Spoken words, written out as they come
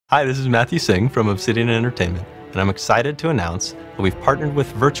Hi, this is Matthew Singh from Obsidian Entertainment, and I'm excited to announce that we've partnered with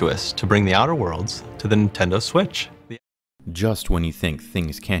Virtuous to bring The Outer Worlds to the Nintendo Switch. Just when you think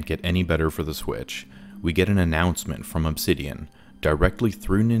things can't get any better for the Switch, we get an announcement from Obsidian, directly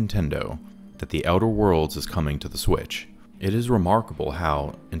through Nintendo, that The Outer Worlds is coming to the Switch. It is remarkable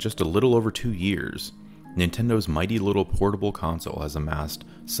how, in just a little over 2 years, Nintendo's mighty little portable console has amassed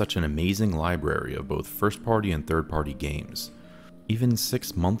such an amazing library of both first-party and third-party games. Even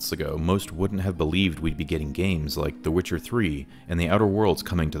 6 months ago, most wouldn't have believed we'd be getting games like The Witcher 3 and The Outer Worlds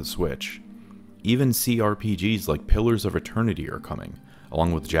coming to the Switch. Even CRPGs like Pillars of Eternity are coming,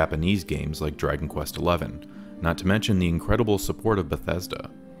 along with Japanese games like Dragon Quest XI, not to mention the incredible support of Bethesda.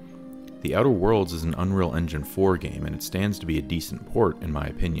 The Outer Worlds is an Unreal Engine 4 game, and it stands to be a decent port in my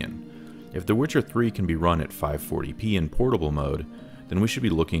opinion. If The Witcher 3 can be run at 540p in portable mode, then we should be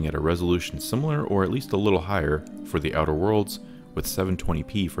looking at a resolution similar or at least a little higher for The Outer Worlds, with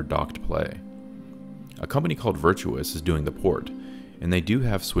 720p for docked play. A company called Virtuous is doing the port, and they do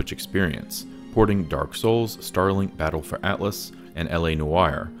have Switch experience, porting Dark Souls, Starlink Battle for Atlas, and LA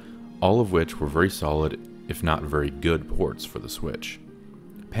Noire, all of which were very solid, if not very good ports for the Switch.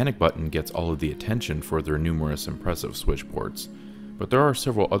 Panic Button gets all of the attention for their numerous impressive Switch ports, but there are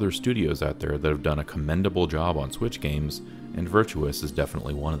several other studios out there that have done a commendable job on Switch games, and Virtuous is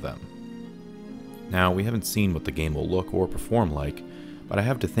definitely one of them. Now, we haven't seen what the game will look or perform like, but I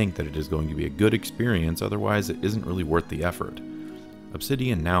have to think that it is going to be a good experience, otherwise it isn't really worth the effort.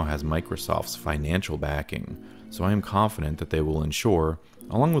 Obsidian now has Microsoft's financial backing, so I am confident that they will ensure,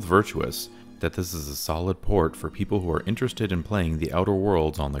 along with Virtuous, that this is a solid port for people who are interested in playing The Outer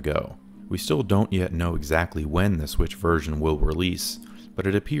Worlds on the go. We still don't yet know exactly when the Switch version will release, but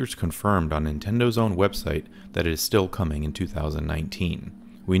it appears confirmed on Nintendo's own website that it is still coming in 2019.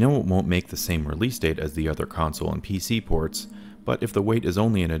 We know it won't make the same release date as the other console and PC ports, but if the wait is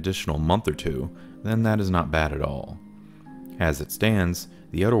only an additional month or two, then that is not bad at all. As it stands,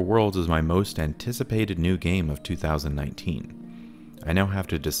 The Outer Worlds is my most anticipated new game of 2019. I now have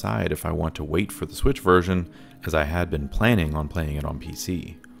to decide if I want to wait for the Switch version, as I had been planning on playing it on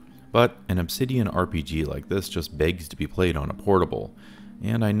PC. But an Obsidian RPG like this just begs to be played on a portable,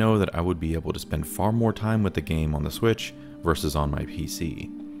 and I know that I would be able to spend far more time with the game on the Switch versus on my PC.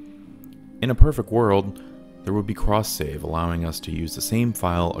 In a perfect world, there would be cross-save, allowing us to use the same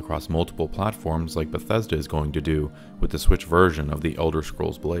file across multiple platforms like Bethesda is going to do with the Switch version of the Elder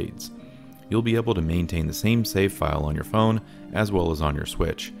Scrolls Blades. You'll be able to maintain the same save file on your phone as well as on your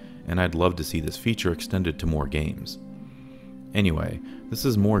Switch, and I'd love to see this feature extended to more games. Anyway, this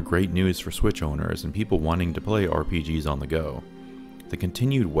is more great news for Switch owners and people wanting to play RPGs on the go. The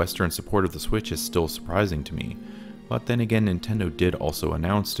continued Western support of the Switch is still surprising to me, but then again, Nintendo did also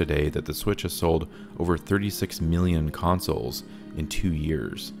announce today that the Switch has sold over 36 million consoles in 2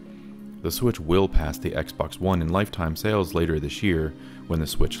 years. The Switch will pass the Xbox One in lifetime sales later this year when the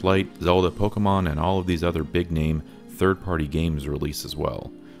Switch Lite, Zelda, Pokemon, and all of these other big-name third-party games release as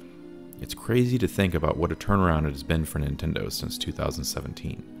well. It's crazy to think about what a turnaround it has been for Nintendo since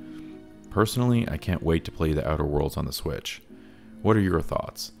 2017. Personally, I can't wait to play The Outer Worlds on the Switch. What are your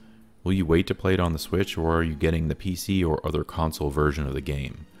thoughts? Will you wait to play it on the Switch, or are you getting the PC or other console version of the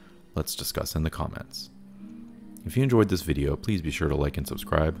game? Let's discuss in the comments. If you enjoyed this video, please be sure to like and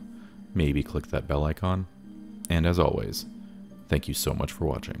subscribe, maybe click that bell icon, and as always, thank you so much for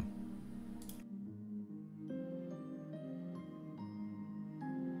watching.